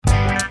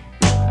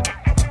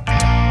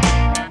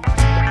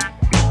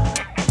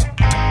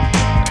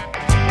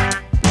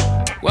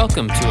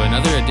Welcome to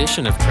another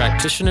edition of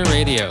Practitioner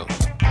Radio,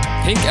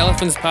 Pink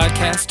Elephant's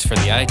podcast for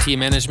the IT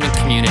management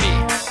community.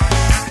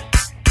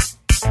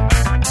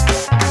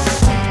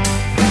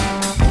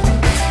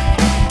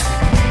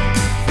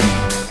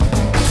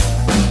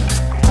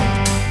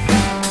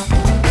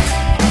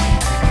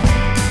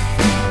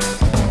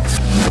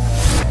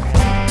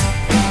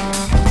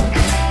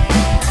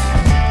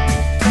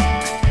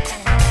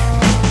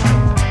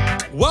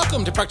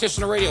 Welcome to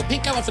Practitioner Radio,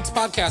 Pink Elephant's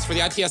podcast for the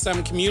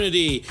ITSM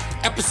community,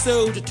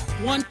 episode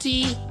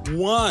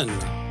 21.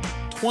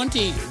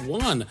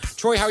 21.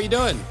 Troy, how are you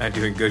doing? I'm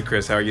doing good,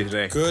 Chris. How are you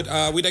today? Good.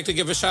 We'd like to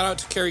give a shout out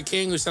to Carrie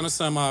King, who sent us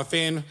some I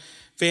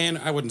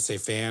wouldn't say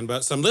fan,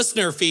 but some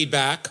listener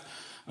feedback.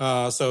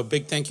 So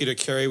big thank you to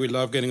Carrie. We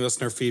love getting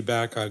listener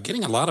feedback.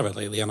 Getting a lot of it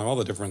lately on all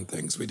the different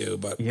things we do.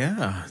 But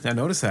yeah, I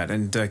noticed that.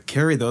 And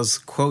Carrie, those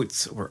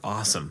quotes were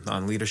awesome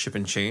on leadership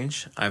and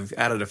change. I've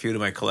added a few to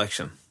my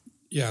collection.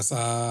 Yes,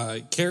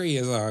 Carrie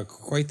is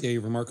quite a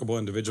remarkable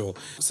individual.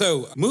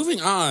 So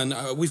moving on,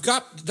 we've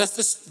got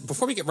this.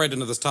 Before we get right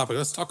into this topic,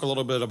 let's talk a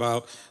little bit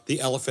about the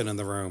elephant in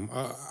the room.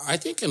 I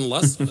think in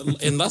less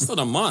than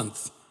a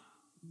month,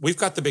 we've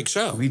got the big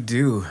show. We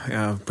do.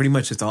 Pretty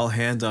much it's all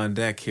hands on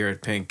deck here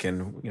at Pink,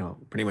 and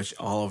pretty much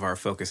all of our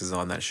focus is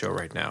on that show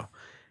right now.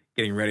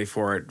 Getting ready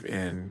for it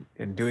and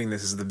doing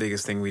this is the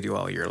biggest thing we do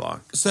all year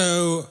long.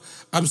 So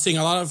I'm seeing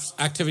a lot of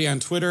activity on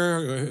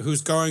Twitter.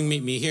 Who's going?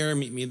 Meet me here,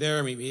 meet me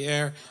there, meet me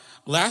there.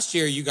 Last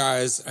year, you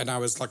guys, and I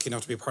was lucky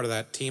enough to be part of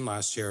that team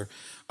last year,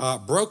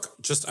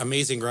 broke just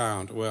amazing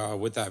ground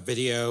with that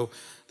video.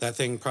 That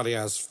thing probably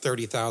has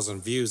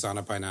 30,000 views on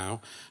it by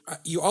now.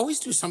 You always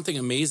do something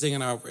amazing,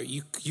 and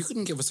you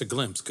couldn't give us a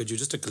glimpse. Could you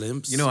just a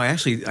glimpse?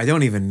 I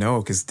don't even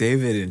know because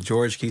David and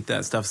George keep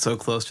that stuff so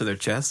close to their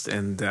chest,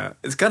 and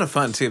it's kind of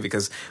fun too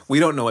because we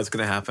don't know what's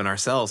going to happen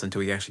ourselves until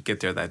we actually get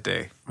there that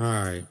day. All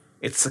right.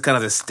 It's kind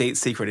of the state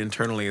secret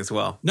internally as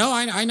well. No,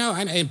 I know,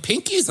 and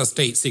Pinky's a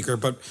state secret,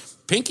 but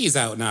Pinky's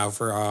out now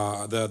for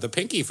the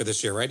Pinky for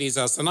this year, right? He's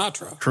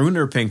Sinatra.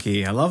 Crooner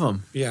Pinky. I love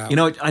him. Yeah.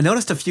 I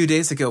noticed a few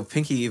days ago,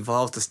 Pinky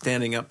evolved to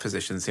standing up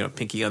positions.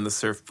 Pinky on the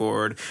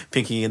surfboard,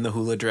 Pinky in the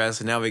hula dress,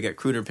 and now we get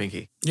Crooner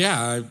Pinky.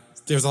 Yeah,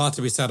 there's a lot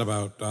to be said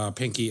about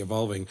Pinky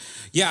evolving.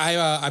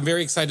 Yeah, I'm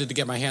very excited to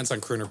get my hands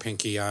on Crooner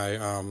Pinky.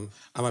 I'm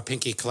a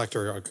Pinky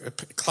collector, a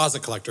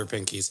closet collector of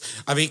Pinkies.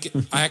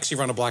 I actually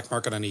run a black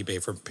market on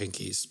eBay for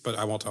Pinkies, but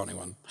I won't tell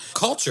anyone.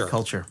 Culture.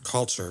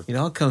 It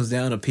all comes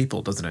down to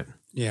people, doesn't it?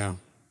 Yeah.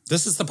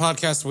 This is the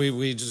podcast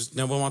we just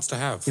no one wants to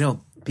have.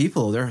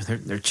 People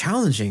they're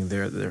challenging.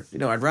 They're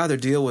I'd rather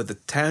deal with the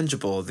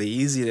tangible, the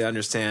easy to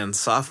understand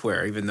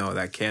software, even though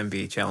that can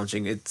be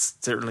challenging. It's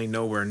certainly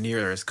nowhere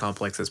near as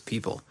complex as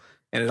people.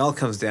 And it all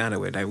comes down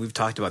to it. We've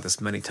talked about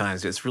this many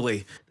times. It's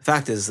really, the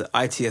fact is that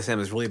ITSM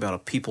is really about a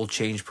people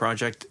change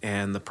project,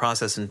 and the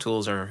process and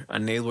tools are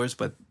enablers,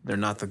 but they're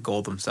not the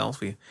goal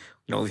themselves. We've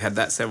had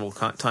that several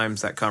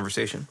times, that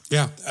conversation.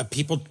 Yeah, a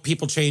people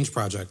change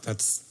project.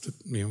 That's,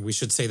 we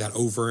should say that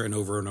over and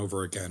over and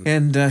over again.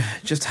 And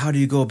just how do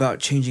you go about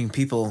changing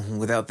people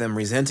without them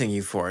resenting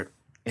you for it?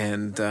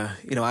 And,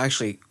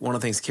 actually, one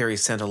of the things Carrie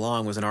sent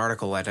along was an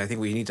article that I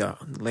think we need to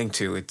link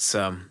to. It's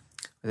an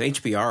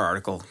HBR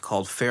article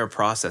called Fair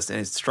Process, and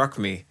it struck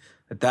me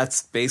that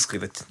that's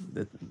basically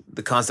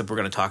the concept we're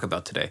going to talk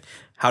about today.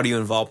 How do you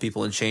involve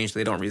people in change so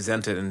they don't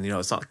resent it? And,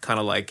 it's not kind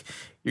of like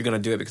you're going to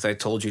do it because I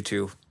told you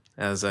to,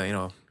 as,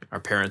 our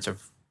parents are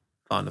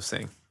fond of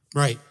saying.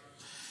 Right.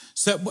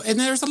 So, and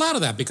there's a lot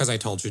of that because I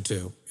told you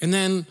to. And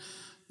then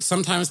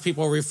sometimes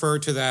people refer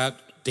to that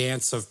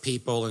dance of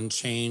people and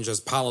change as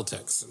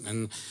politics.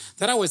 And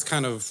that always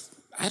kind of,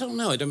 I don't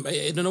know,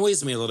 it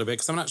annoys me a little bit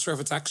because I'm not sure if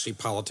it's actually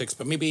politics,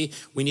 but maybe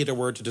we need a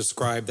word to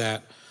describe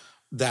that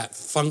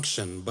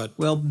function. But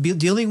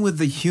dealing with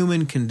the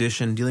human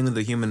condition, dealing with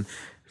the human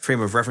frame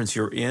of reference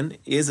you're in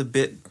is a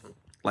bit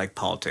like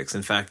politics.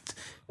 In fact,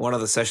 one of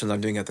the sessions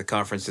I'm doing at the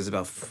conference is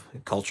about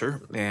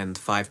culture and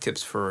 5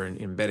 tips for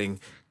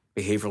embedding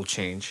behavioral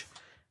change.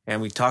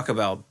 And we talk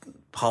about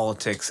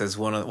politics as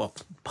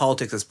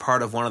politics as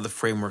part of one of the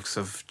frameworks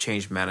of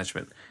change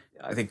management.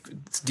 I think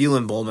it's Deal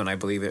and Bowman, I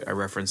believe I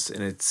referenced,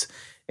 and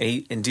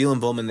in Deal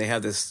and Bowman, they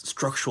have this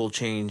structural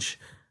change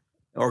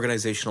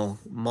organizational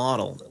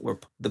model where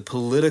the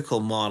political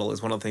model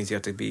is one of the things you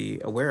have to be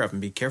aware of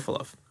and be careful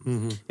of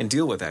and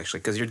deal with, actually,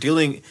 because you're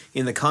dealing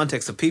in the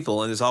context of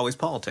people and there's always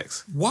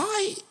politics.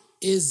 Why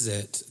is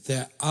it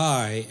that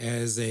I,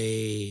 as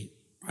a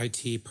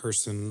IT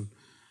person,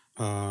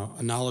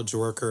 a knowledge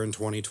worker in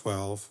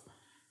 2012,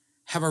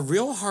 have a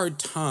real hard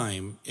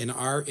time in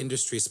our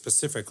industry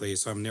specifically,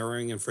 so I'm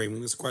narrowing and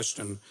framing this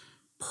question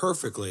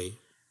perfectly,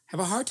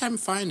 have a hard time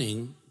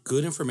finding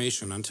good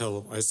information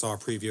until I saw a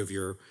preview of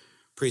your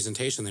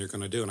presentation that you're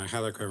going to do. And I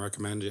highly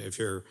recommend it if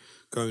you're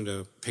going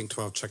to Pink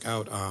 12, check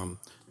out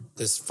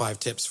this 5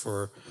 tips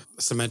for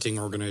cementing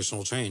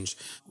organizational change.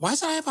 Why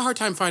does I have a hard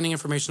time finding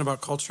information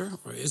about culture?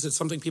 Is it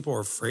something people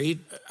are afraid?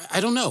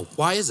 I don't know.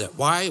 Why is it?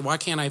 Why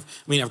can't I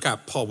mean, I've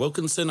got Paul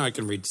Wilkinson. I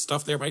can read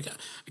stuff there, but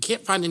I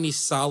can't find any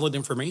solid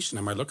information.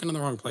 Am I looking in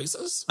the wrong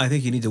places? I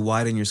think you need to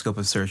widen your scope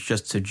of search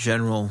just to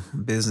general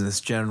business,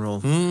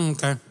 general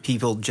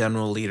people,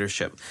 general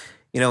leadership.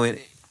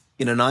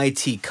 In an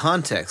IT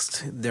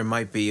context, there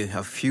might be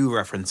a few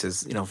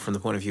references, from the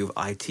point of view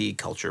of IT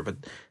culture. But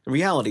the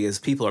reality is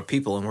people are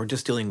people, and we're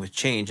just dealing with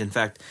change. In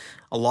fact,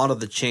 a lot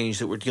of the change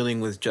that we're dealing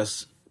with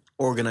just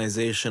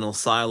organizational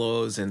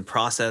silos and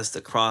process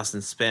that cross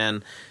and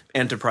span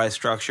enterprise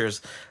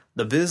structures,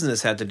 the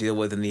business had to deal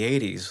with in the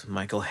 80s.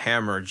 Michael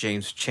Hammer,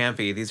 James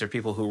Champy, these are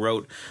people who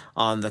wrote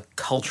on the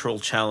cultural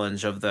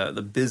challenge of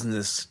the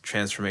business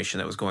transformation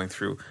that was going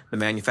through the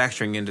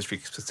manufacturing industry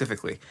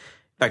specifically.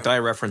 In fact, I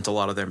reference a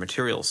lot of their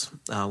materials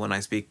when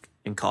I speak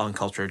in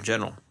culture in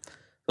general.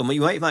 So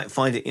you might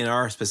find it in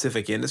our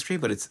specific industry,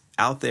 but it's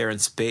out there in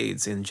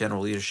spades in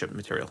general leadership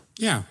material.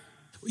 Yeah.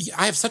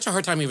 I have such a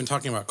hard time even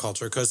talking about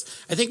culture because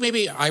I think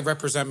maybe I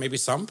represent maybe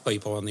some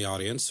people in the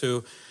audience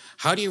who,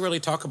 how do you really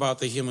talk about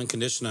the human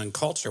condition and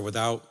culture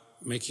without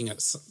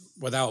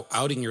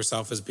outing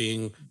yourself as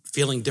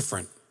feeling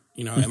different?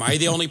 Am I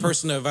the only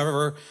person that have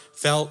ever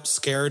felt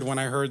scared when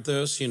I heard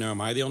this? Am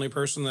I the only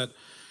person that...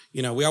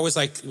 we always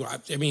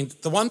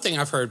the one thing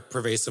I've heard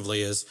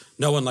pervasively is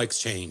no one likes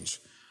change.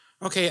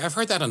 Okay, I've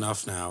heard that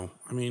enough now.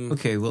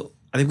 Okay, well,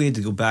 I think we need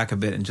to go back a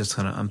bit and just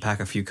kind of unpack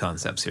a few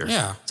concepts here.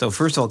 Yeah. So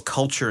first of all,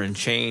 culture and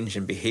change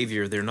and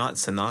behavior, they're not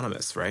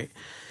synonymous, right?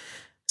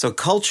 So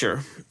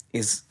culture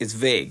is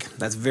vague.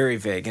 That's very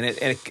vague. And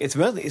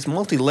it's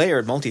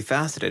multi-layered,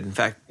 multifaceted. In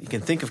fact, you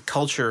can think of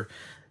culture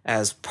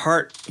as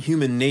part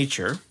human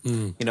nature.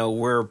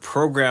 We're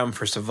programmed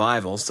for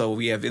survival, so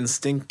we have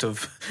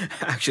instinctive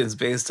actions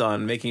based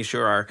on making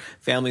sure our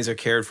families are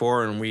cared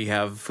for and we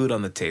have food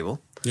on the table.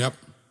 Yep.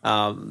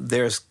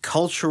 There's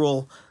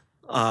cultural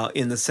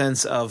in the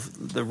sense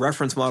of the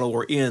reference model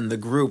we're in, the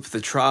group,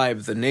 the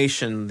tribe, the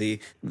nation, the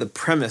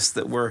premise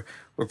that we're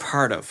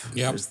part of.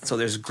 Yep. So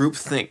there's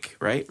groupthink,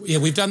 right? Yeah,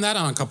 we've done that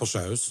on a couple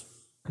shows.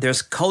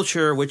 There's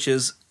culture, which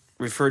is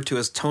referred to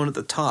as tone at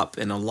the top,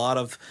 and a lot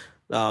of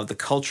the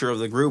culture of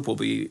the group will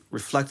be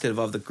reflective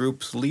of the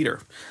group's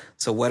leader.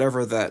 So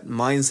whatever that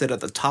mindset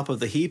at the top of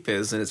the heap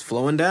is, and it's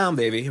flowing down,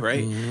 baby,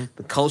 right? Mm-hmm.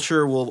 The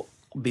culture will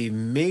be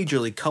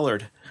majorly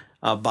colored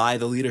by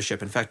the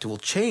leadership. In fact, it will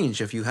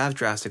change if you have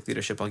drastic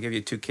leadership. I'll give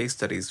you 2 case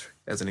studies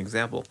as an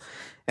example.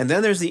 And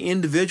then there's the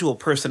individual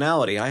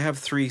personality. I have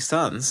 3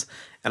 sons,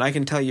 and I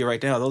can tell you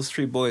right now, those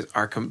 3 boys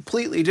are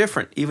completely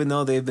different, even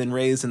though they've been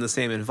raised in the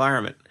same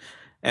environment.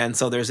 And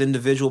so there's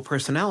individual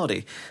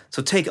personality.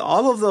 So take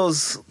all of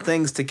those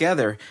things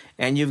together,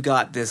 and you've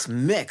got this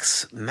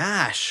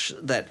mash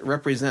that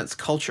represents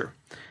culture.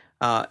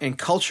 And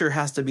culture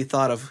has to be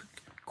thought of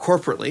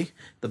corporately,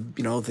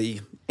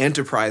 the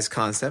enterprise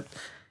concept.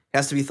 It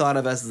has to be thought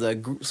of as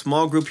the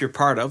small group you're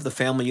part of, the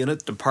family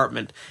unit,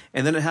 department,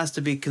 and then it has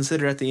to be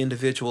considered at the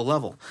individual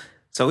level.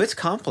 So it's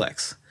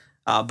complex.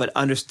 But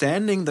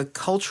understanding the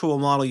cultural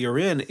model you're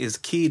in is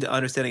key to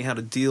understanding how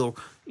to deal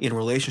in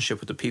relationship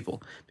with the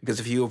people. Because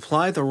if you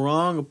apply the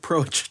wrong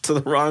approach to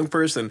the wrong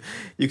person,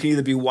 you can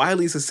either be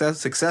wildly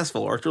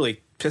successful or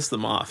really piss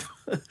them off.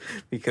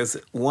 Because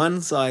one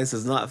size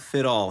does not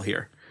fit all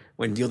here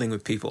when dealing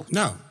with people.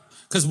 No,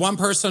 because one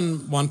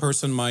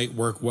person might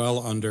work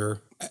well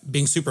under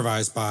being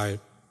supervised by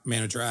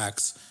manager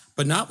X,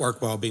 but not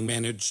work well being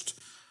managed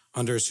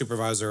under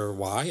supervisor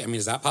Y.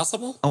 Is that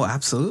possible? Oh,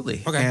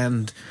 absolutely. Okay.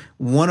 And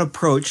one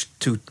approach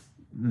to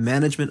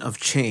management of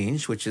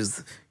change, which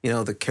is,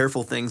 the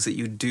careful things that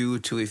you do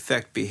to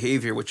affect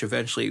behavior, which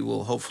eventually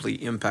will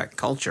hopefully impact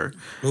culture,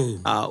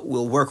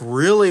 will work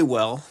really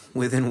well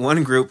within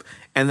one group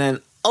and then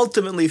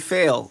ultimately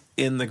fail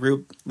in the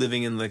group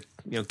living in the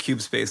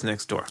cube space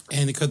next door.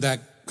 And could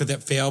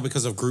that fail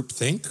because of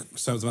groupthink?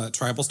 Some of that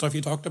tribal stuff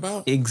you talked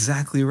about?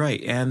 Exactly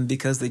right. And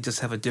because they just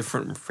have a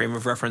different frame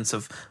of reference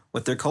of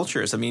what their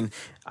culture is.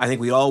 I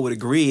think we all would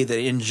agree that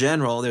in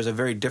general, there's a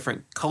very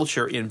different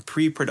culture in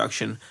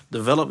pre-production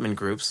development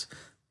groups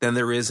than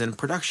there is in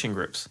production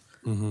groups.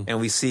 Mm-hmm. And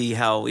we see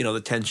how,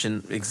 the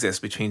tension exists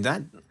between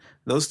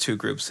those 2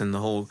 groups, and the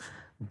whole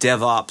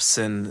DevOps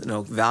and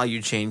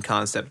value chain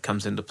concept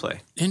comes into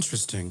play.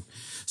 Interesting.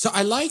 So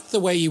I like the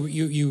way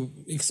you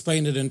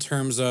explained it in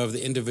terms of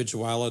the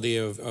individuality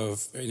of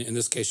in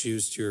this case, you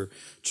used your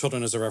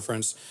children as a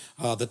reference.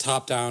 The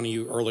top down,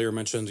 you earlier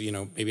mentioned,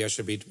 maybe I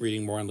should be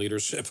reading more on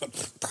leadership.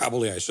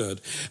 Probably I should.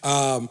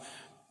 And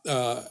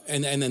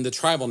then the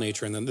tribal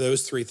nature, and then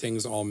those 3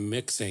 things all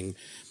mixing.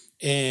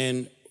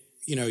 And,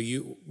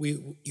 you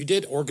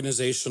did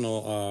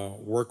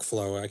organizational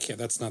workflow.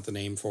 That's not the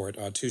name for it.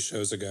 2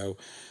 shows ago.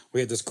 We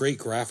had this great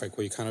graphic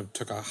where you kind of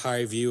took a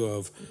high view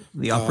of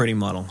the operating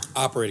model.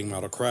 Operating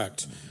model,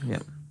 correct. Yeah.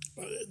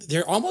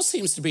 There almost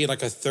seems to be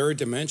like a third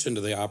dimension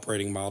to the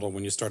operating model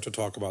when you start to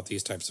talk about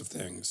these types of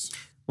things.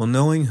 Well,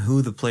 knowing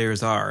who the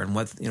players are and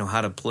what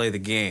how to play the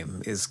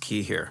game is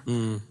key here.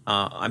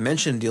 I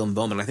mentioned Dylan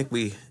Bowman. I think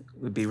it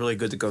would be really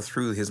good to go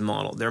through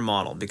their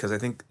model, because I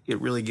think it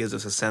really gives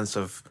us a sense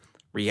of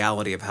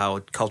reality of how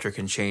culture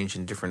can change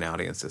in different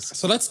audiences.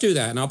 So let's do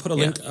that, and I'll put a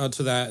link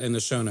to that in the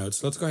show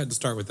notes. Let's go ahead and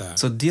start with that.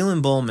 So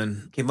Dylan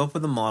Bowman came up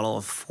with a model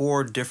of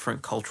 4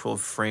 different cultural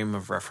frame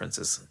of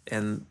references,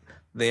 and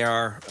they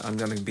are, I'm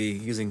going to be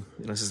using,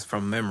 this is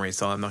from memory,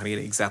 so I'm not going to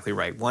get it exactly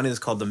right. One is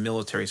called the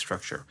military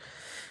structure.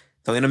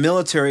 So in a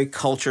military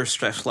culture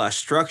 /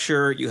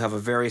 structure, you have a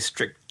very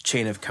strict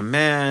chain of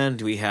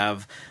command. We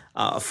have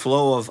a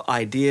flow of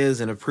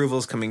ideas and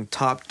approvals coming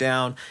top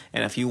down.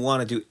 And if you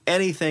want to do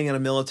anything in a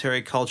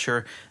military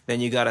culture, then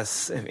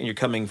and you're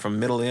coming from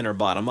middle in or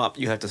bottom up,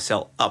 you have to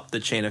sell up the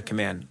chain of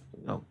command.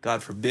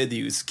 God forbid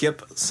you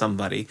skip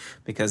somebody,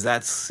 because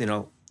that's,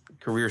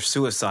 career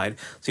suicide.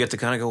 So you have to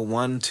kind of go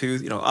 1,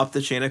 2, up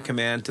the chain of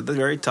command to the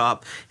very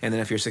top. And then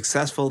if you're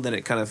successful, then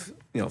it kind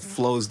of,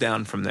 flows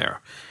down from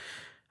there.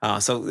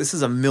 So this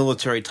is a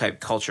military type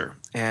culture,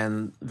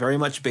 and very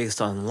much based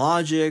on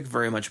logic,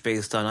 very much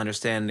based on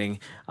understanding,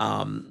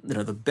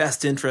 the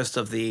best interest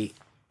of the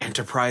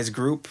enterprise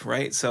group,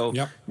 right? So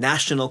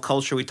national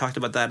culture, we talked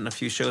about that in a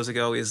few shows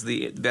ago, is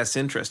the best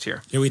interest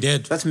here. Yeah, we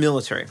did. That's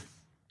military.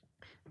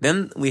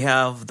 Then we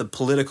have the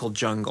political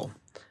jungle,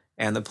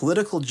 and the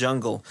political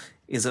jungle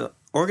is an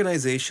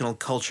organizational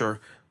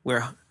culture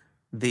where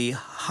the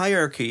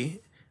hierarchy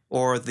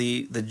or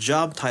the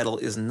job title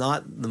is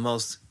not the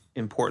most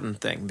important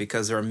thing,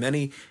 because there are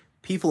many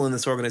people in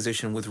this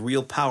organization with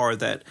real power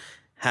that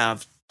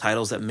have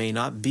titles that may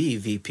not be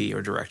VP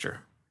or director,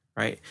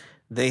 right?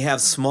 They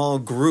have small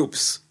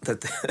groups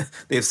that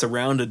they've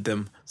surrounded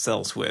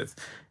themselves with.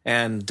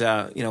 And,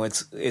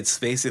 it's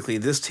basically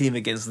this team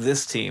against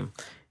this team.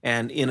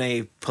 And in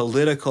a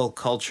political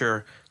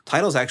culture,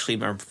 titles actually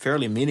are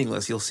fairly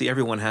meaningless. You'll see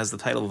everyone has the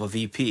title of a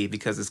VP,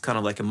 because it's kind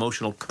of like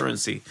emotional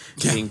currency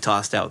being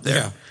tossed out there.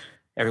 Yeah.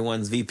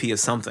 Everyone's VP of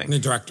something. The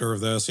director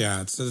of this,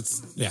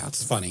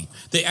 it's funny.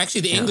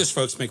 The English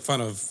folks make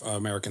fun of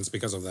Americans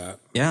because of that.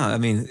 Yeah, I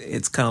mean,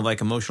 it's kind of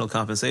like emotional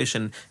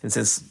compensation, and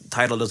since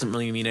title doesn't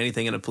really mean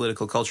anything in a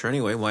political culture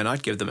anyway, why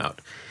not give them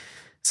out?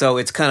 So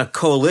it's kind of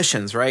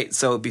coalitions, right?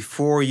 So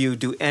before you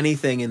do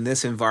anything in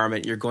this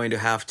environment, you're going to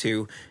have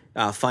to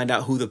find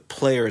out who the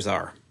players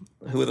are.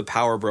 Who are the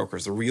power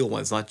brokers, the real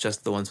ones, not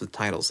just the ones with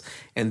titles.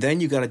 And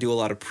then you got to do a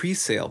lot of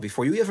pre-sale.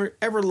 Before you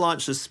ever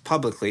launch this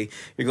publicly,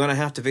 you're going to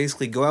have to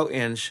basically go out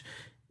and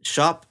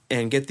shop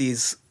and get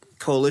these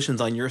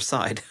coalitions on your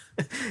side.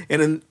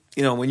 And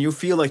then, when you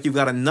feel like you've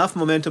got enough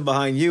momentum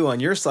behind you on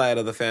your side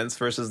of the fence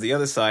versus the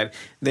other side,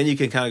 then you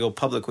can kind of go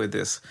public with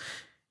this.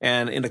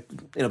 And in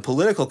a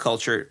political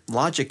culture,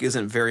 logic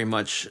isn't very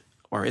much,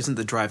 or isn't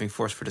the driving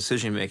force for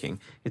decision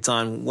making. It's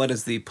on what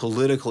is the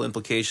political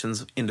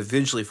implications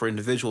individually for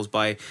individuals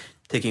by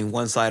taking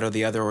one side or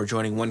the other, or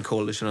joining one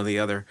coalition or the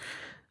other.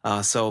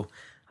 So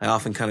I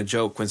often kind of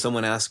joke when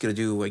someone asks you to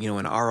do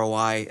an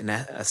ROI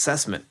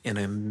assessment in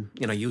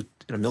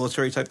a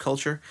military type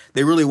culture,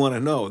 they really want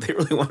to know. They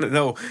really want to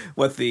know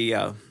what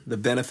the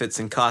benefits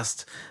and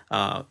cost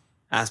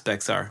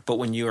aspects are. But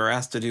when you are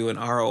asked to do an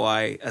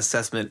ROI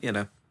assessment in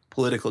a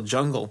political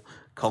jungle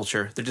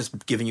culture, they're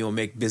just giving you a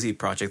make busy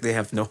project. They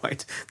have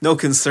no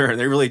concern.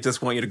 They really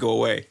just want you to go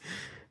away,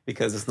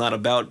 because it's not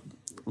about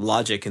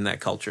logic in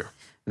that culture.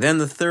 Then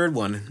the third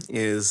one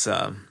is,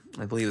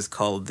 I believe it's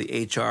called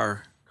the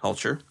HR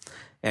culture.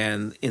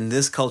 And in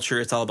this culture,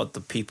 it's all about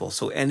the people.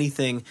 So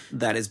anything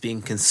that is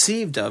being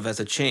conceived of as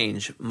a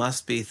change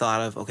must be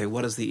thought of, okay,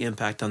 what is the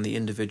impact on the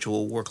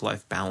individual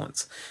work-life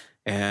balance?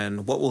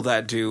 And what will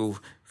that do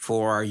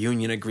for our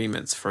union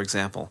agreements, for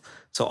example?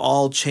 So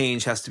all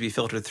change has to be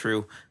filtered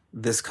through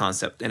this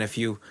concept. And if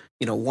you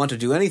want to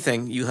do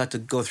anything, you have to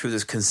go through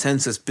this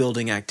consensus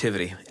building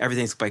activity.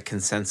 Everything's by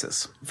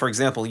consensus. For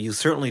example, you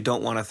certainly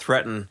don't want to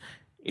threaten,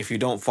 if you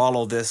don't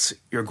follow this,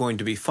 you're going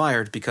to be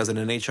fired, because in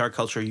an HR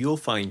culture, you'll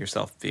find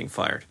yourself being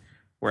fired.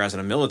 Whereas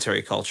in a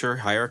military culture,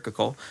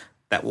 hierarchical,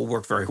 that will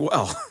work very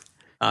well.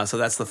 So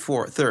that's the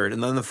third.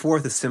 And then the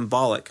fourth is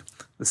symbolic.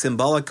 The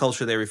symbolic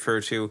culture they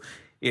refer to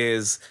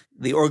is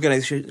the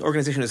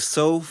organization is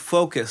so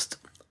focused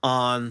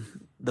on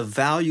the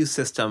value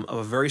system of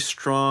a very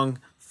strong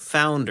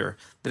founder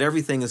that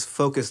everything is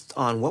focused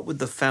on what would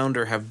the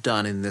founder have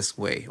done in this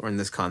way or in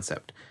this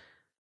concept.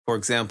 For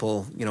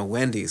example,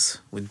 Wendy's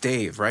with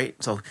Dave,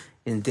 right? So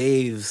in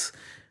Dave's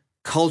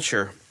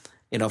culture,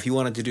 if you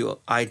wanted to do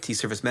IT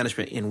service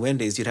management in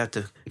Wendy's, you'd have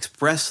to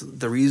express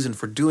the reason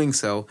for doing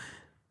so,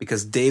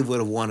 because Dave would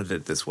have wanted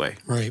it this way.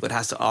 Right. But it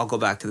has to all go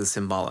back to the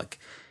symbolic.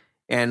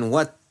 And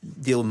what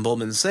Dylan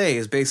Bowman say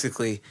is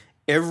basically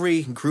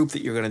every group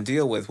that you're going to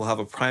deal with will have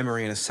a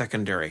primary and a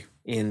secondary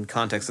in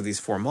context of these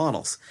 4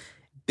 models.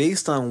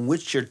 Based on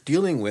which you're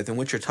dealing with and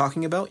what you're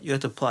talking about, you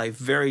have to apply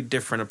very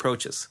different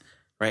approaches,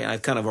 right?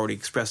 I've kind of already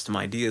expressed some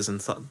ideas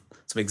and some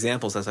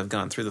examples as I've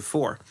gone through the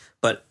 4.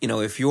 But,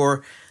 if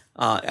you're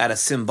at a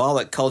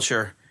symbolic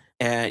culture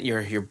and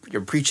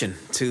you're preaching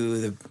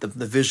to the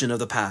vision of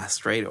the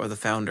past, right, or the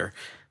founder,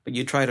 but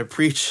you try to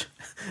preach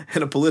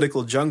in a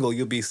political jungle,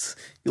 you'll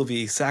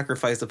be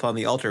sacrificed upon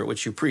the altar at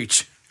which you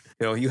preach.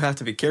 You have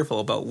to be careful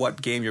about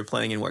what game you're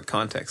playing in what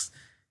context.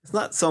 It's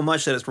not so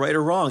much that it's right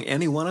or wrong,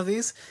 any one of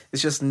these.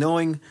 It's just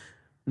knowing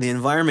the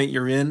environment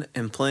you're in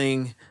and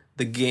playing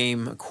the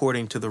game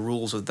according to the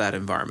rules of that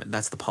environment.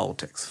 That's the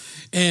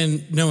politics.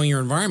 And knowing your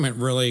environment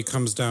really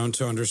comes down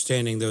to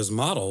understanding those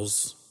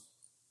models,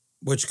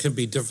 which can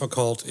be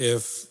difficult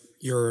if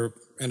you're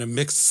in a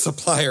mixed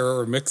supplier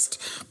or mixed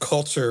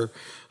culture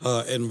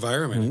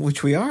environment.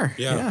 Which we are.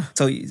 Yeah.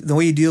 So the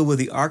way you deal with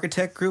the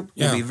architect group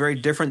will be very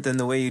different than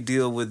the way you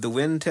deal with the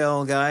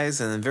Wintel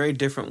guys, and then very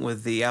different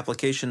with the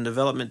application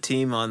development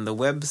team on the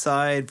web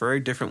side, very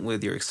different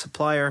with your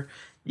supplier.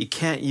 You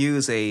can't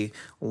use a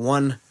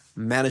one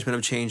management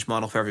of change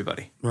model for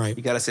everybody. Right.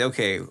 You got to say,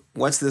 okay,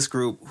 what's this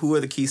group? Who are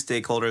the key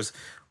stakeholders?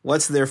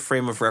 What's their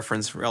frame of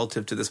reference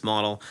relative to this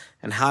model?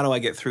 And how do I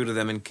get through to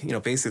them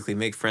and basically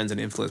make friends and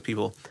influence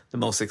people the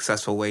most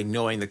successful way,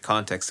 knowing the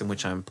context in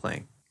which I'm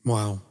playing?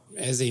 Wow.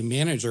 As a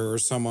manager or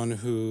someone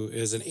who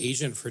is an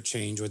agent for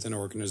change within an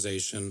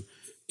organization,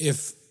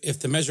 if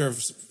the measure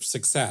of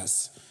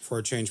success for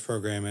a change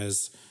program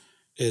is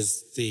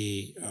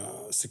the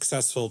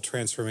successful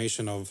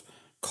transformation of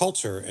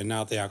culture and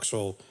not the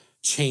actual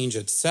change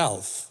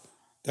itself,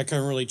 that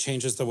kind of really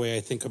changes the way I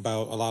think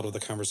about a lot of the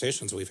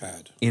conversations we've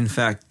had. In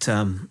fact,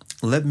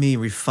 let me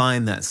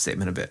refine that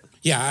statement a bit.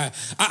 Yeah,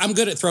 I'm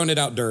good at throwing it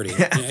out dirty.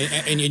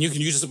 and you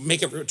just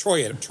make it, Troy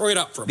it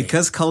up for me.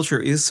 Because culture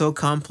is so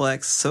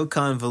complex, so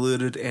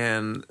convoluted,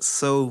 and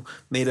so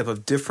made up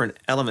of different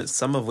elements,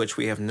 some of which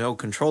we have no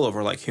control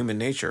over, like human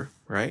nature,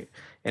 right?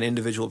 And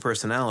individual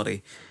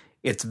personality,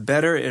 it's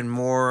better and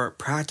more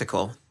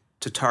practical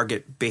to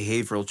target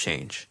behavioral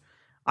change.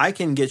 I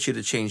can get you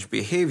to change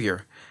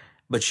behavior,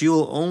 but you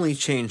will only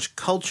change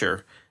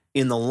culture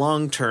in the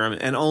long term,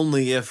 and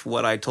only if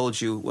what I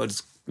told you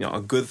was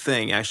a good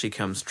thing actually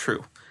comes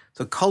true.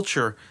 So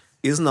culture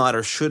is not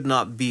or should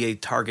not be a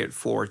target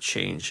for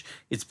change.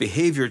 It's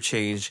behavior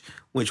change,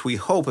 which we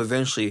hope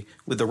eventually,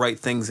 with the right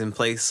things in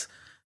place,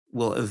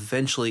 will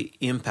eventually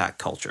impact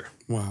culture.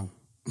 Wow.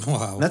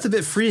 That's a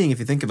bit freeing if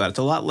you think about it. It's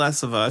a lot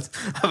less of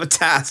a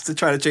task to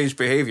try to change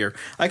behavior.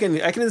 I can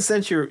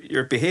incent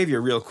your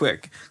behavior real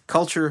quick.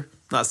 Culture,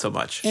 not so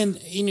much.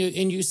 And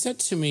you said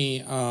to me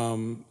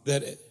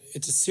that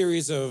it's a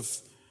series of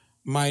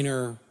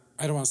minor,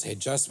 I don't want to say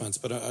adjustments,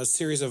 but a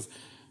series of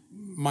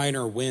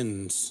minor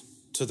wins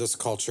to this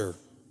culture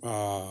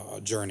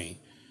journey.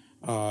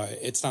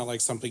 It's not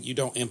like something you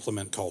don't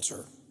implement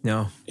culture.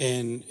 No.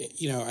 And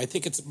I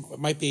think it's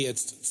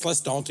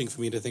less daunting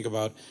for me to think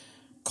about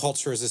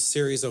culture as a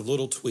series of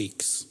little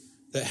tweaks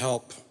that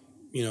help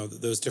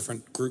those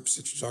different groups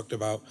that you talked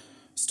about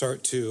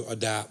start to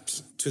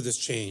adapt to this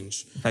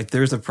change. Like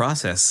there's a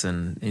process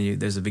and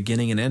there's a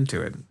beginning and end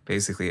to it,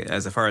 basically,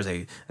 as far as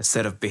a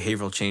set of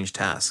behavioral change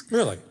tasks.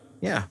 Really?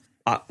 Yeah.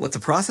 It's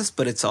a process,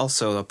 but it's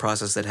also a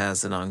process that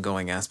has an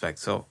ongoing aspect.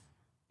 So,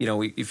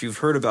 if you've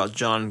heard about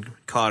John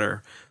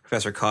Cotter,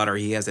 Professor Cotter,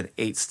 he has an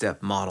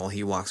 8-step model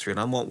he walks through, and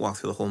I won't walk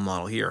through the whole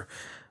model here.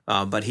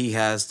 But he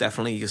has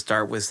definitely, you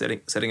start with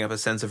setting up a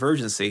sense of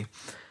urgency.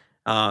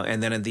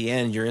 And then at the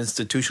end, you're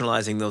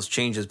institutionalizing those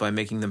changes by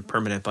making them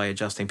permanent, by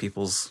adjusting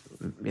people's,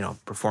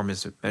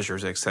 performance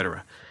measures, et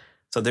cetera.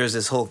 So there's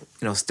this whole,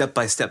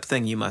 step-by-step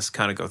thing you must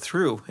kind of go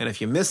through. And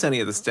if you miss any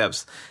of the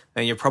steps,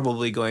 then you're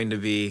probably going to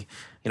be,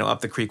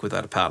 up the creek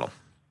without a paddle.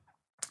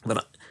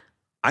 But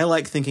I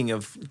like thinking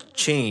of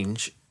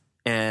change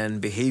and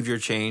behavior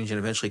change and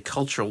eventually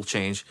cultural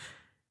change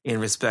in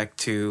respect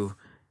to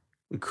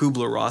the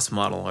Kubler-Ross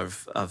model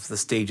of the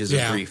stages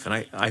of grief.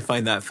 And I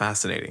find that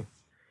fascinating.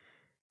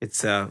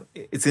 It's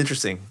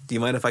interesting. Do you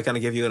mind if I kind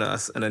of give you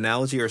an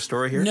analogy or a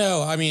story here?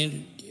 No, I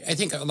mean, I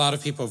think a lot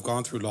of people have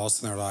gone through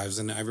loss in their lives.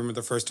 And I remember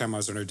the first time I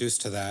was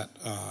introduced to that,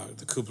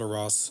 the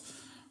Kubler-Ross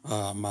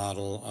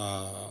model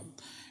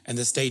and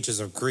the stages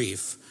of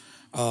grief.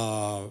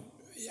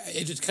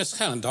 It just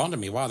kind of dawned on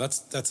me, wow,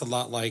 that's a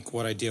lot like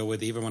what I deal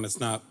with even when it's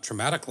not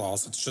traumatic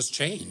loss. It's just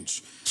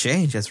change.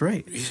 Change, that's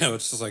right. It's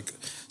just like,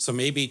 so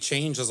maybe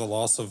change is a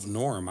loss of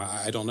norm.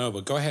 I don't know,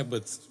 but go ahead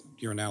with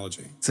your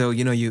analogy. So,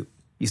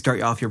 you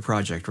start off your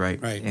project,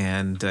 right? Right.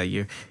 And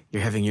you're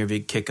having your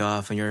big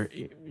kickoff and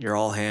your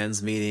all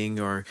hands meeting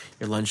or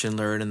your lunch and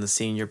learn, and the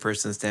senior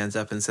person stands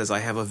up and says, "I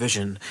have a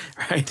vision,"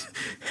 right?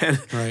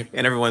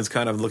 And everyone's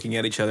kind of looking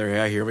at each other.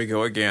 Yeah, here we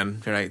go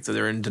again, right? So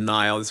they're in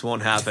denial. This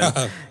won't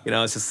happen.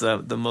 It's just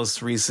the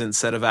most recent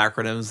set of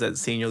acronyms that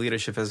senior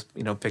leadership has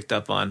picked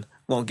up on.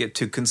 Won't get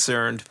too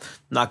concerned.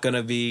 Not going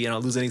to be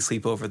lose any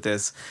sleep over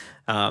this.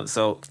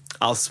 So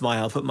I'll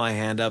smile, put my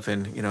hand up,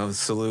 and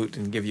salute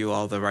and give you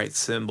all the right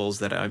symbols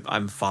that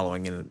I'm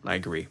following, and I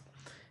agree.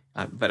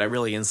 But I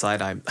really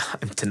inside I'm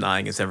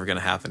denying it's ever going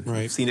to happen. Right.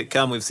 We've seen it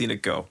come, we've seen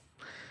it go.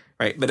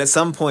 Right. But at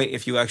some point,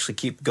 if you actually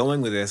keep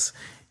going with this,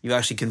 you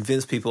actually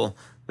convince people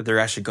that they're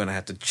actually going to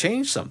have to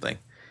change something.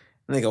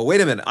 And they go, wait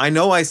a minute, I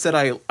know I said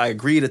I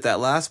agreed at that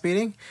last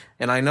meeting,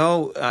 and I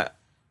know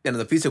and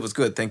the pizza was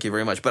good, thank you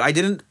very much. But I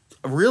didn't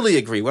really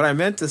agree. What I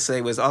meant to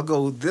say was I'll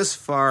go this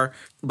far,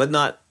 but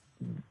not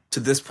to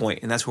this point,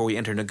 and that's where we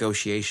enter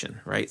negotiation,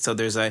 right? So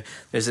there's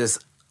this,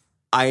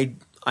 I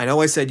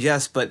know I said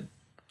yes, but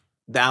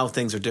now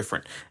things are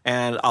different.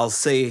 And I'll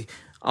say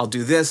I'll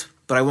do this,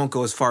 but I won't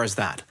go as far as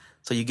that.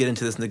 So you get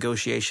into this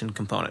negotiation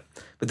component.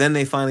 But then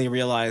they finally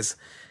realize,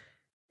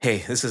 hey,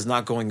 this is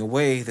not going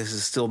away. This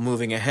is still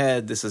moving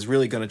ahead. This is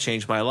really going to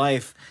change my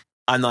life.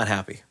 I'm not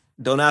happy.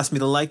 Don't ask me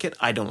to like it.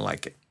 I don't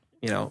like it.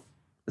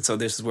 So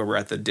this is where we're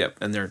at the dip,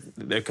 and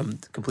they're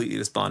completely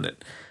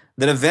despondent.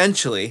 Then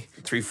eventually,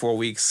 3-4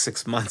 weeks,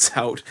 6 months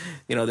out,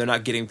 they're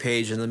not getting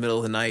paged in the middle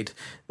of the night.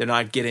 They're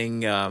not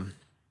getting,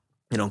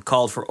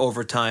 called for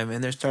overtime,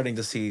 and they're starting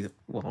to see,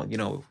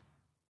 well,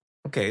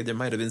 okay, there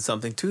might have been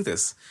something to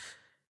this.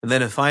 And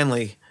then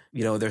finally,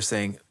 they're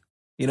saying,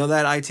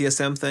 that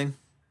ITSM thing,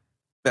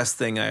 best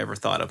thing I ever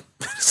thought of.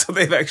 So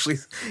they've actually,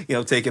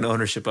 taken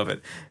ownership of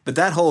it. But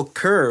that whole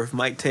curve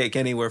might take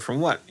anywhere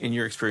from what, in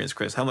your experience,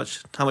 Chris? How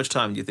much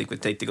time do you think it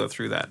would take to go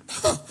through that?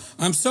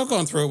 I'm still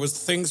going through it with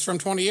things from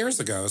 20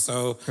 years ago.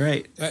 So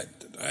right.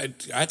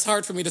 It's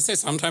hard for me to say.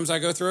 Sometimes I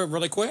go through it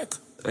really quick.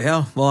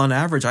 Yeah, well, on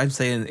average, I'd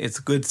say it's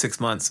a good 6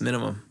 months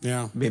minimum.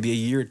 Yeah. Maybe a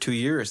year, 2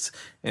 years.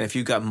 And if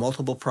you've got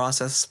multiple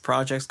projects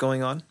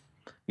going on,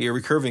 you're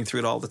recurving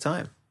through it all the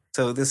time.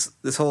 So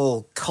this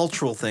whole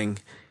cultural thing,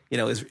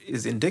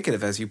 is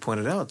indicative, as you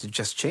pointed out, to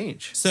just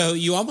change. So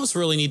you almost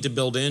really need to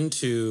build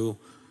into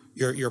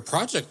your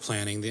project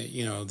planning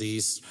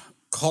these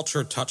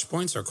culture touch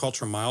points or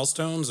culture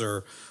milestones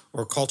or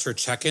culture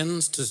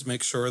check-ins to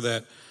make sure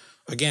that,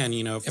 again,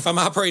 if I'm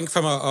operating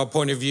from a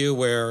point of view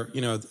where,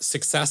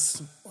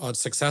 a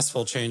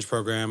successful change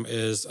program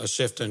is a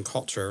shift in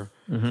culture,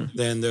 mm-hmm.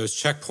 then those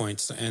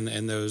checkpoints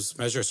and those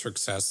measures for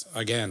success,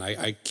 again,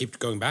 I keep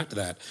going back to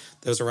that.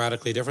 Those are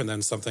radically different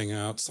than something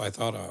else I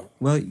thought of.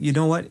 Well, you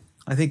know what?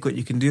 I think what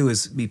you can do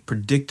is be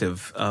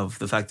predictive of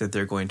the fact that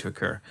they're going to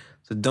occur.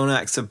 So don't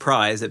act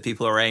surprised that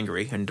people are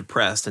angry and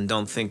depressed and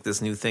don't think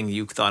this new thing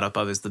you thought up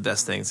of is the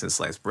best thing since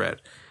sliced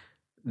bread.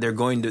 There's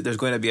going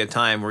to be a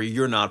time where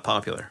you're not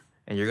popular.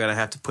 And you're going to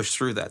have to push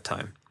through that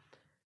time,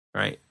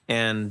 right?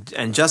 And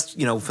just,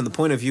 from the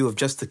point of view of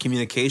just the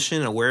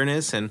communication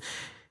awareness, and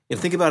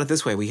think about it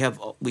this way: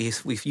 we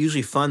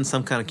usually fund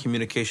some kind of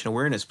communication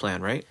awareness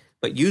plan, right?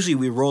 But usually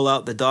we roll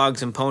out the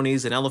dogs and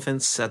ponies and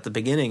elephants at the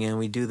beginning, and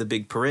we do the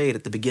big parade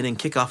at the beginning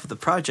kickoff of the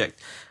project.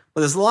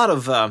 Well, there's a lot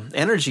of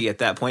energy at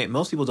that point.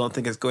 Most people don't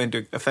think it's going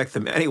to affect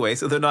them anyway,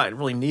 so they're not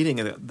really needing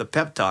the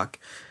pep talk.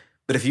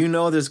 But if you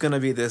know there's going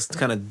to be this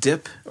kind of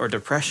dip or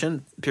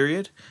depression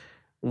period,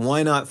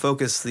 why not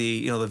focus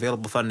the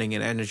available funding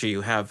and energy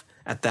you have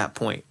at that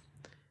point?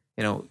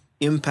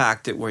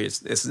 Impact it where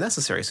it's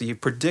necessary. So you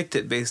predict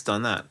it based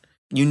on that.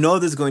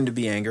 There's going to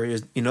be anger.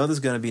 There's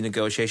going to be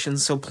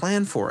negotiations. So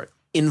plan for it.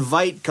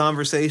 Invite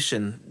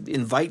conversation.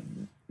 Invite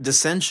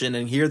dissension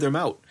and hear them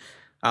out.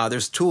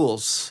 There's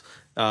tools.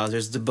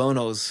 There's De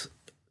Bono's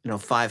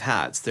 5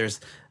 hats. There's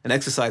an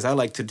exercise I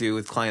like to do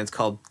with clients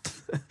called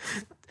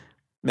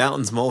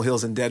Mountains,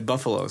 Molehills, and Dead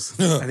Buffaloes.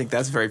 I think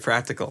that's very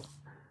practical.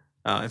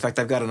 In fact,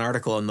 I've got an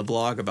article on the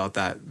blog about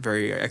that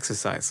very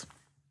exercise.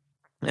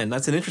 And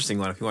that's an interesting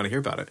one if you want to hear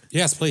about it.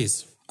 Yes,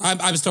 please.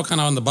 I'm still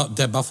kind of on the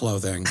dead buffalo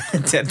thing.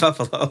 Dead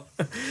buffalo.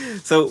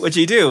 So what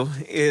you do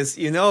is,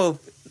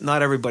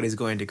 not everybody's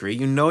going to agree.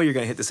 You're going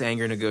to hit this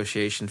anger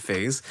negotiation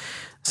phase.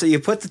 So you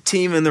put the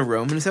team in the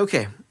room and you say,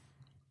 okay,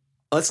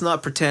 let's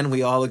not pretend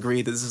we all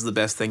agree that this is the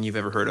best thing you've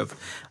ever heard of.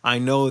 I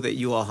know that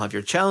you all have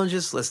your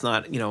challenges. Let's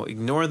not,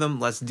 ignore them.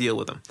 Let's deal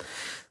with them.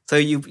 So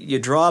you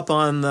draw up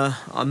on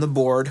the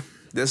board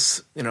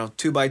this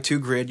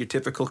 2x2 grid, your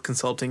typical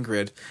consulting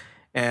grid,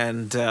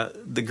 and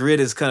the grid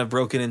is kind of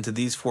broken into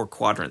these 4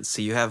 quadrants.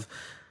 So you have,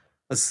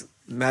 let's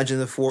imagine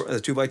the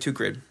 2x2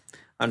 grid.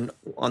 On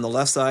the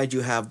left side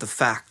you have the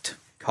fact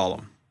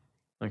column.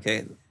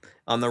 Okay,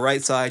 on the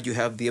right side you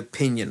have the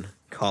opinion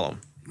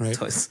column. Right.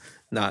 So it's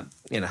not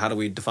how do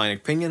we define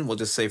opinion? We'll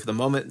just say for the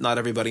moment, not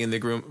everybody in the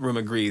room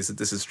agrees that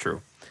this is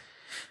true.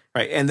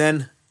 Right, and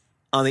then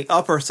on the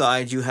upper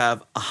side, you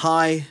have a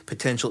high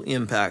potential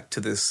impact to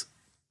this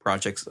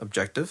project's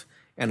objective.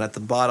 And at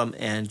the bottom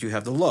end, you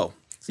have the low.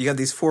 So you have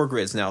these 4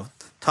 grids. Now,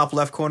 top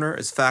left corner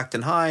is fact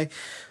and high.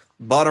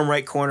 Bottom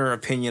right corner,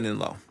 opinion and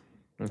low.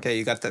 Okay,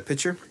 you got that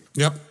picture?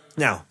 Yep.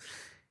 Now,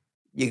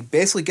 you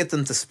basically get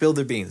them to spill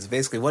their beans.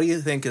 Basically, what do you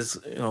think is,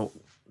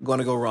 going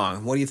to go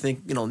wrong? What do you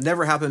think,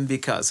 never happened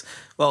because?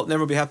 Well,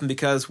 never happen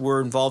because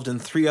we're involved in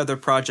 3 other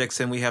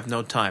projects and we have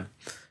no time.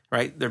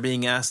 Right? They're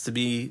being asked to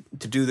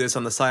do this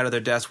on the side of their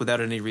desk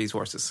without any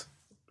resources.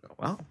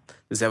 Well,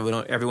 does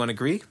everyone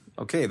agree?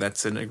 Okay,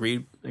 that's an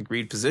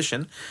agreed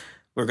position.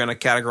 We're going to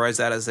categorize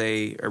that as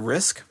a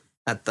risk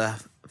at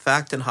the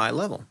fact and high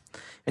level.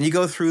 And you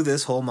go through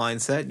this whole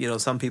mindset.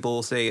 Some people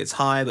will say it's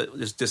high, but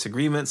there's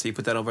disagreement. So you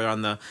put that over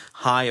on the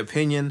high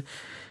opinion.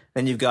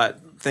 Then you've got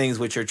things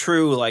which are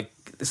true, like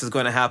this is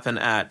going to happen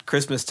at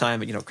Christmas time,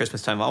 but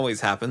Christmas time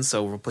always happens,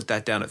 so we'll put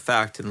that down at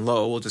fact, and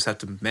low, we'll just have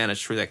to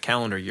manage through that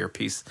calendar year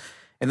piece.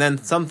 And then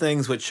some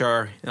things which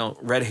are,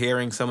 red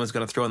herring, someone's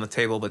going to throw on the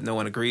table, but no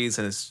one agrees,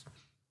 and it's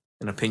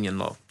and opinion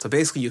low. So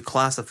basically you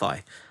classify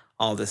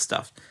all this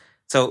stuff.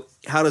 So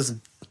how does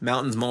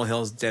mountains,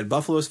 molehills, dead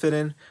buffaloes fit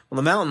in? Well,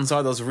 the mountains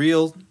are those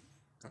real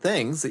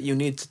things that you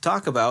need to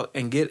talk about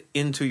and get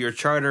into your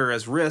charter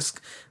as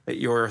risk that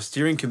your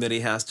steering committee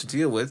has to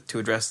deal with to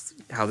address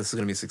how this is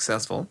going to be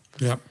successful.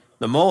 Yep.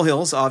 The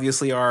molehills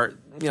obviously are,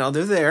 they're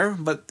there,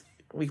 but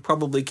we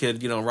probably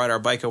could, ride our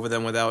bike over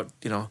them without,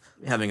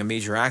 having a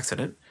major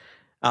accident.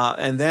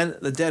 And then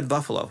the dead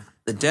buffalo.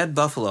 The dead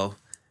buffalo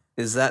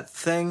is that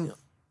thing,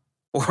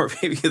 or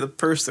maybe the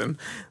person,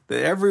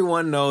 that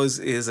everyone knows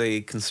is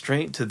a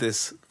constraint to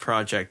this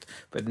project,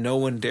 but no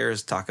one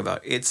dares talk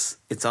about. It's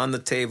on the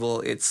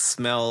table, it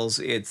smells,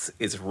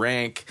 it's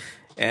rank,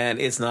 and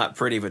it's not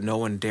pretty, but no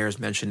one dares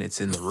mention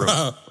it's in the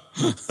room.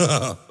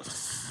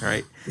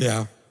 Right?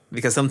 Yeah.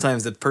 Because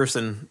sometimes that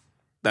person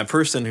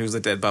who's a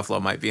dead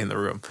buffalo might be in the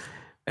room.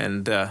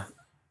 And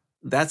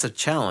that's a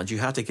challenge. You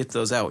have to get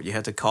those out. You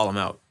have to call them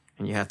out,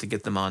 and you have to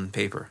get them on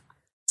paper.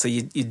 So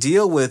you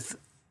deal with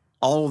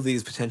all of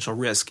these potential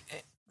risks.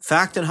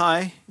 Fact and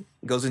high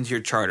goes into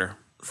your charter.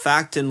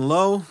 Fact and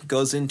low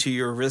goes into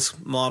your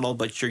risk model,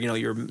 but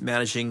you're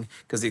managing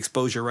because the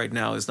exposure right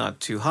now is not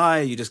too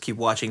high. You just keep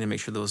watching to make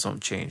sure those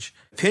don't change.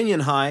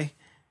 Opinion high,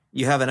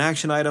 you have an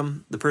action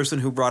item. The person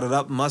who brought it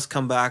up must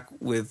come back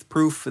with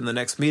proof in the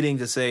next meeting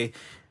to say,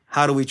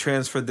 how do we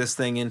transfer this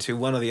thing into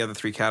one of the other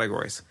three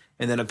categories?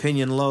 And then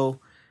opinion low,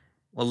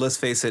 well, let's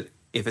face it,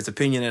 if it's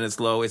opinion and it's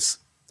low, there's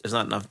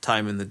not enough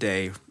time in the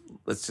day.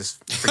 Let's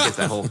just forget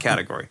that whole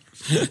category.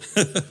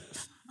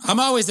 I'm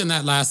always in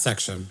that last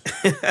section.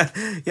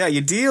 Yeah,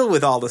 you deal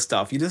with all the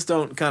stuff. You just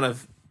don't kind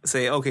of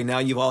say, okay, now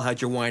you've all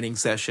had your whining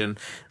session.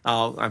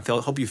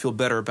 Hope you feel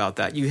better about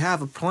that. You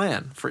have a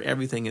plan for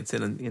everything that's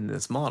in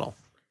this model.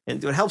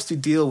 And it helps to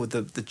deal with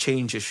the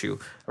change issue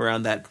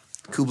around that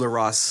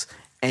Kubler-Ross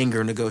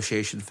anger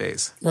negotiation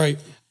phase. Right.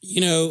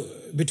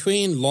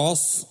 Between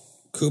loss,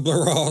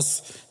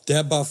 Kubler-Ross,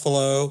 dead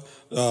buffalo,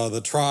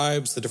 the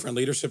tribes, the different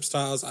leadership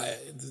styles,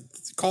 the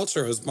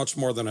culture is much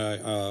more than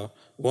a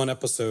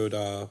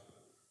one-episode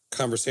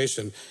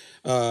conversation.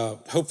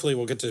 Hopefully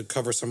we'll get to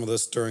cover some of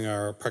this during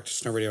our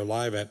Practitioner Radio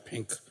Live at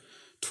Pink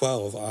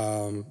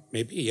 12.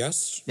 Maybe,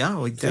 yes?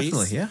 Yeah,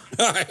 definitely, yeah.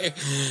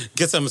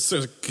 Get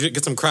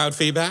some crowd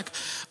feedback.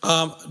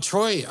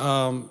 Troy,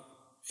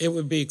 it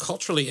would be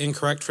culturally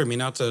incorrect for me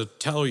not to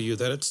tell you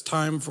that it's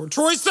time for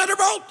Troy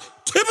Centerbolt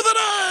Tip of the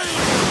Day!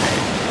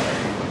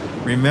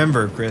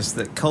 Remember, Chris,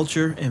 that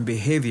culture and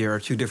behavior are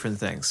two different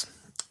things.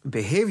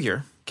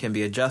 Behavior can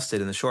be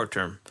adjusted in the short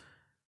term,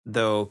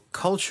 though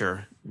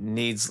culture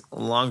needs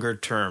longer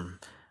term.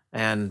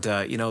 And,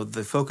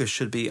 the focus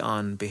should be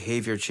on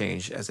behavior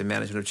change as a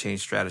management of change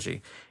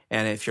strategy.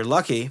 And if you're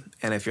lucky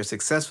and if you're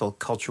successful,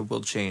 culture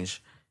will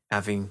change,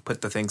 having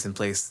put the things in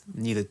place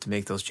needed to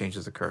make those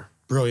changes occur.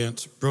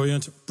 Brilliant,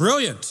 brilliant,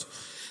 brilliant.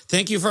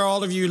 Thank you for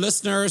all of you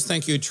listeners.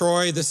 Thank you,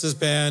 Troy. This has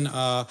been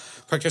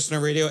Practitioner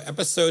Radio,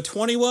 episode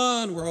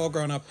 21. We're all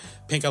grown up.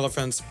 Pink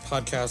Elephants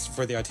podcast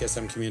for the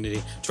ITSM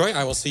community. Troy,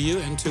 I will see you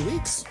in 2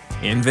 weeks.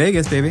 In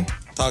Vegas, baby.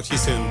 Talk to you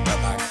soon.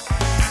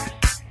 Bye-bye.